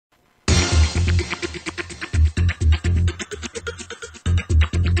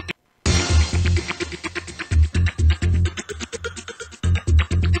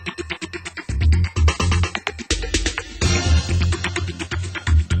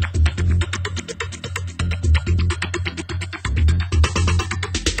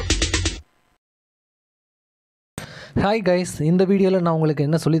Hi guys, இந்த வீடியோவில் நான் உங்களுக்கு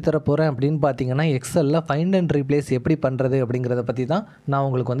என்ன சொல்லித்தர போகிறேன் அப்படின்னு பார்த்தீங்கன்னா, எக்ஸலில் ஃபைண்ட் அண்ட் ரீப்ளேஸ் எப்படி பண்ணுறது அப்படிங்கிறத பற்றி தான் நான்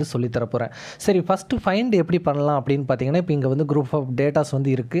உங்களுக்கு வந்து சொல்லித்தர போகிறேன். சரி, ஃபஸ்ட்டு ஃபைண்ட் எப்படி பண்ணலாம் அப்படின்னு பார்த்தீங்கன்னா, இப்போ இங்கே வந்து குரூப் ஆஃப் டேட்டாஸ் வந்து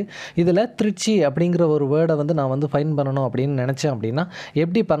இருக்குது. இதில் திருச்சி அப்படிங்கிற ஒரு வேர்டை வந்து நான் வந்து ஃபைண்ட் பண்ணணும் அப்படின்னு நினச்சேன் அப்படின்னா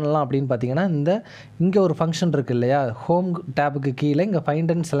எப்படி பண்ணலாம் அப்படின்னு பார்த்தீங்கன்னா, இங்கே ஒரு ஃபங்க்ஷன் இருக்குது இல்லையா, ஹோம் டேபுக்கு கீழே இங்கே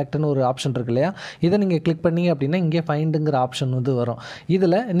ஃபைண்ட் அண்ட் செலக்ட்னு ஒரு ஆப்ஷன் இருக்குது இல்லையா, இதை நீங்கள் கிளிக் பண்ணீங்க அப்படின்னா இங்கே ஃபைண்டுங்கிற ஆப்ஷன் வந்து வரும்.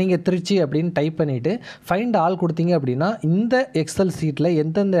 இதில் நீங்கள் திருச்சி அப்படின்னு டைப் பண்ணிவிட்டு ஃபைண்ட் ஆல் கொடுத்தீங்க அப்படின்னா இந்த எக்ஸல் சீட்டில்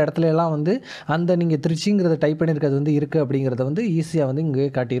எந்தெந்த இடத்துல எல்லாம் வந்து அந்த நீங்கள் திருச்சிங்கிறத டைப் பண்ணியிருக்கிறது வந்து இருக்குது அப்படிங்கிறத வந்து ஈஸியாக வந்து இங்கே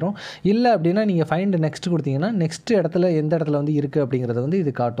காட்டிடும். இல்லை அப்படின்னா நீங்கள் ஃபைண்ட் நெக்ஸ்ட் கொடுத்தீங்கன்னா நெக்ஸ்ட் இடத்துல எந்த இடத்துல வந்து இருக்குது அப்படிங்கிறத வந்து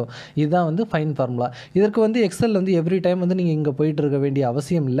இது காட்டும். இதுதான் வந்து ஃபைண்ட் ஃபார்முலா. இதற்கு வந்து எக்ஸல் வந்து எவ்ரி டைம் வந்து நீங்கள் இங்கே போயிட்டு இருக்க வேண்டிய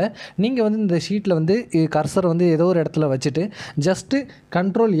அவசியம் இல்லை. நீங்கள் வந்து இந்த ஷீட்டில் வந்து கர்சர் வந்து ஏதோ ஒரு இடத்துல வச்சுட்டு ஜஸ்ட்டு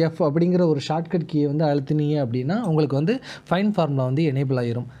கண்ட்ரோல் எஃப் அப்படிங்கிற ஒரு ஷார்ட்கட் கீயை வந்து அழுத்தினீங்க அப்படின்னா உங்களுக்கு வந்து ஃபைண்ட் ஃபார்முலா வந்து எனேபிள்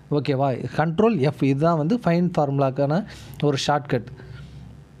ஆகிரும். ஓகேவா, கண்ட்ரோல் எஃப் இதுதான் வந்து ஃபைண்ட் ஃபார்முலாக்கான ஒரு ஷார்ட்கட்.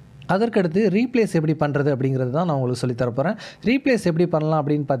 அதற்கடுத்து ரீப்ளேஸ் எப்படி பண்ணுறது அப்படிங்கிறது தான் நான் உங்களுக்கு சொல்லித்தரப்போகிறேன். ரீப்ளேஸ் எப்படி பண்ணலாம்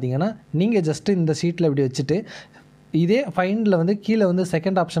அப்படின்னு பார்த்தீங்கன்னா, நீங்கள் ஜஸ்ட்டு இந்த ஷீட்டில் இப்படி வச்சுட்டு இதே ஃபைண்டில் வந்து கீழே வந்து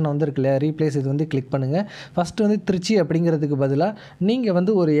செகண்ட் ஆப்ஷன் வந்து இருக்கு இல்லையா, ரீப்ளேஸ், இது வந்து கிளிக் பண்ணுங்கள். ஃபஸ்ட்டு வந்து திருச்சி அப்படிங்கிறதுக்கு பதிலாக நீங்கள்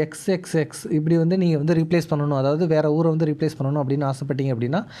வந்து ஒரு எக்ஸ் இப்படி வந்து நீங்கள் வந்து ரீப்ளேஸ் பண்ணணும், அதாவது வேறு ஊரை வந்து ரீப்ளேஸ் பண்ணணும் அப்படின்னு ஆசைப்பட்டீங்க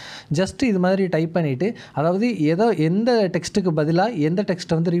அப்படின்னா ஜஸ்ட்டு இது மாதிரி டைப் பண்ணிவிட்டு, அதாவது எந்த டெக்ஸ்ட்டுக்கு பதிலாக எந்த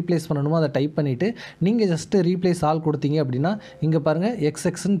டெக்ஸ்ட்டை வந்து ரீப்ளேஸ் பண்ணணுமோ அதை டைப் பண்ணிவிட்டு நீங்கள் ஜஸ்ட்டு ரீப்ளேஸ் ஆல் கொடுத்தீங்க அப்படின்னா இங்கே பாருங்கள்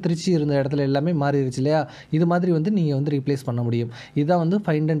எக்ஸ்ன்னு திருச்சி இருந்த இடத்துல எல்லாமே மாறிடுச்சு இல்லையா. இது மாதிரி வந்து நீங்கள் வந்து ரீப்ளேஸ் பண்ண முடியும். இதுதான் வந்து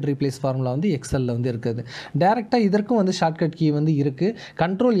ஃபைண்ட் அண்ட் ரீப்ளேஸ் ஃபார்முலா வந்து எக்ஸலில் வந்து இருக்குது. டேரெக்டாக இதற்கும் வந்து ஷார்ட்கட் கீ வந்து இருக்குது.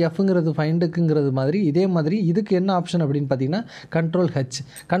 கண்ட்ரோல் எஃப்ங்கிறது ஃபைண்டுக்குங்கிறது மாதிரி, இதே மாதிரி இதுக்கு என்ன ஆப்ஷன் அப்படின்னு பார்த்தீங்கன்னா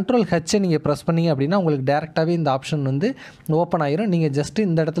கண்ட்ரோல் ஹெச்சை நீங்கள் ப்ரெஸ் பண்ணீங்க அப்படின்னா உங்களுக்கு டேரெக்டாகவே இந்த ஆப்ஷன் வந்து ஓப்பன் ஆகிரும். நீங்கள் ஜஸ்ட்டு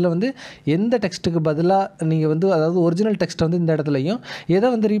இந்த இடத்துல வந்து எந்த டெக்ஸ்ட்டுக்கு பதிலாக நீங்கள் வந்து, அதாவது ஒரிஜினல் டெக்ஸ்ட்டை வந்து இந்த இடத்துலையும் எதை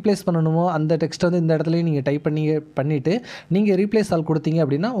வந்து ரீப்ளேஸ் பண்ணணுமோ அந்த டெக்ஸ்ட்டை வந்து இந்த இடத்துலையும் நீங்கள் டைப் பண்ணிவிட்டு நீங்கள் ரீப்ளேஸ் ஆல் கொடுத்தீங்க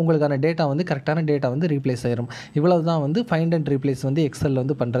அப்படின்னா உங்களுக்கான டேட்டா வந்து கரெக்டான டேட்டா வந்து ரீப்ளேஸ் ஆயிரும். இவ்வளவு தான் வந்து ஃபைண்ட் அண்ட் ரீப்ளேஸ் வந்து எக்ஸலில்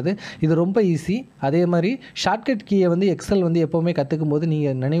வந்து பண்ணுறது. இது ரொம்ப ஈஸி. அதே மாதிரி ஷார்ட்கட் கீயை வந்து எக்ஸல் வந்து எப்போவுமே கற்றுக்கும் போது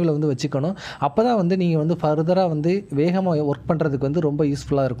நீங்கள் நினைவில் வந்து வச்சுக்கணும். அப்போ தான் வந்து நீங்கள் வந்து ஃபர்தராக வந்து வேகமாக ஒர்க் பண்ணுறதுக்கு வந்து ரொம்ப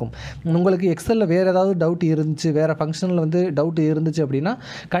யூஸ்ஃபுல்லாக இருக்கும். உங்களுக்கு எக்ஸலில் வேறு ஏதாவது டவுட் இருந்துச்சு, வேறு ஃபங்க்ஷனில் வந்து டவுட் இருந்துச்சு அப்படின்னா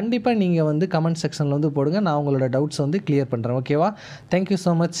கண்டிப்பாக நீங்கள் வந்து கமெண்ட் செக்ஷனில் வந்து போடுங்க. நான் உங்களோட டவுட்ஸ் வந்து கிளியர் பண்ணுறேன். ஓகேவா, தேங்க்யூ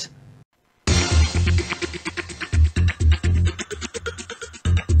ஸோ மச்.